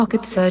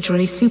Pocket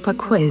Surgery Super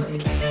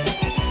Quiz.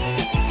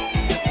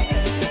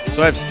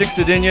 So I have Styx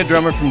Adenia,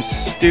 drummer from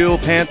Steel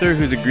Panther,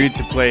 who's agreed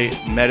to play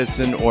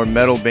medicine or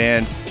metal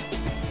band.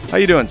 How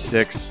you doing,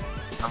 Styx?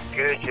 I'm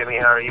good, Jimmy.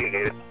 How are you,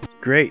 dude?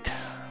 Great.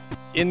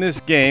 In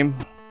this game,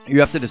 you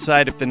have to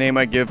decide if the name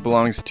I give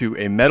belongs to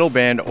a metal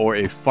band or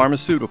a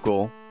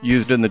pharmaceutical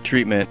used in the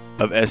treatment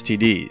of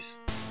STDs.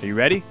 Are you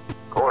ready?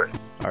 Of course.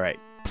 All right.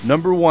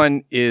 Number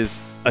 1 is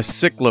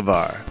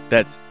Acyclovir.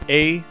 That's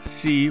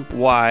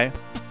A-C-Y.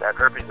 That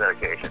herpes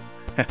medication.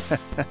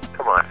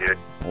 Come on, dude.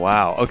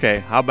 Wow. Okay.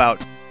 How about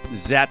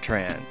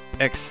Zatran?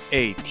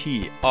 X-A-T-R-A-N.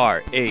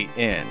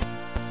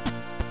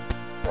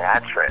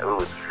 Zatran.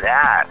 Ooh,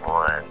 that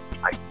one.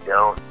 I'm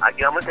going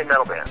to say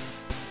metal band.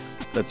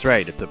 That's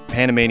right. It's a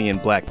Panamanian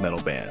black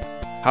metal band.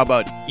 How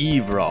about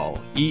Evral?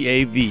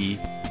 E-A-V-R-A-L.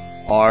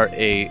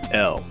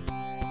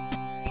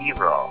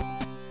 Evral.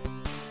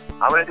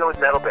 I'm going to go with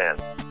metal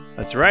band.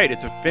 That's right.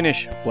 It's a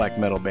Finnish black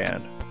metal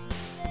band.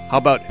 How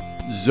about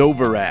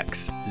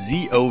Zovirax?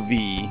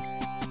 Z-O-V-A-R-A-X.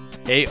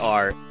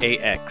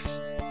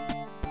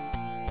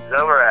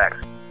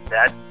 Zovirax.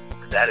 That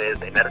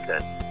is a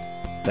medicine.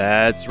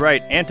 That's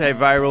right.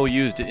 Antiviral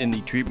used in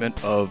the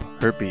treatment of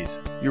herpes.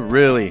 You're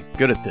really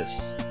good at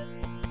this.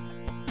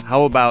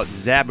 How about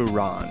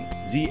Zaburon?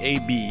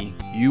 Z-A-B-U-R-O-N.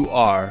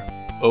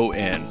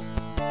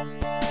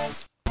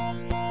 I'm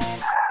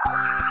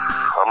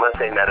going to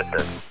say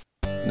medicine.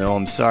 No,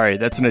 I'm sorry.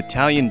 That's an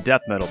Italian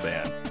death metal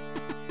band.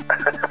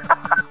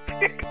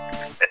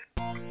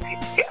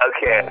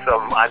 Okay, so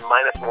I'm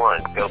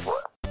 -1. Go for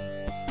it.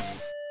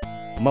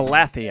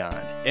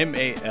 Malathion.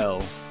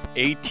 M-A-L-A-T-H-I-O-N.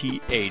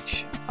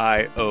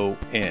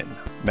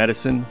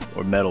 Medicine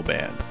or metal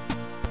band?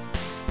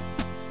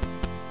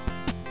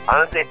 I'm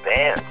going to say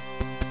band.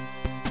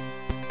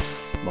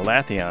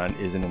 Malathion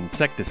is an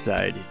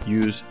insecticide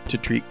used to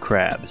treat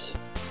crabs.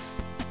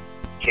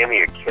 Jimmy,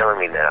 you're killing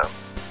me now.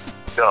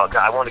 Go,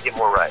 I want to get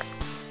more right.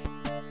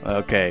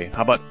 Okay,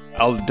 how about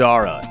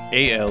Aldara?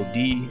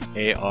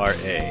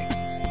 A-L-D-A-R-A.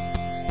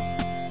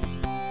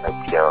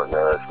 I don't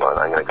know this one.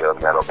 I'm going to go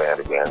with metal band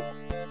again.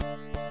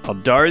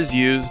 Aldara is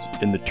used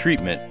in the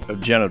treatment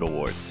of genital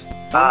warts.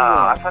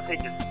 I thought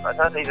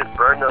they just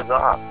burned those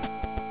off.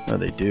 No,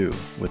 they do,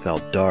 with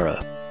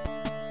Aldara.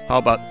 How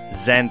about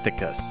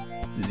Xanthicus?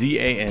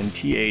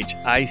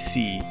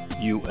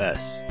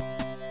 Z-A-N-T-H-I-C-U-S.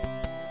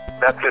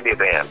 That's going to be a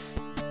band.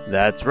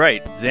 That's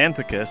right.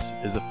 Xanthicus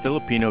is a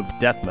Filipino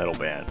death metal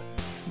band.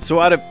 So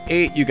out of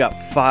 8, you got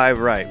 5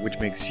 right, which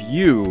makes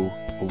you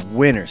a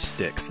winner,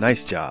 Styx.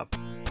 Nice job.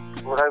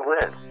 Would I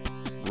win?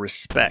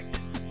 Respect.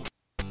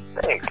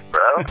 Thanks,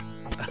 bro.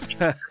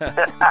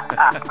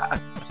 That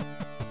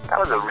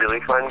was a really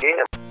fun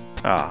game.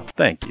 Ah,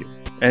 thank you.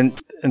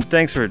 And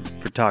thanks for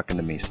talking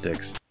to me,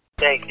 Styx.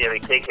 Thanks, Jimmy.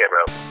 Take care,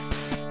 bro.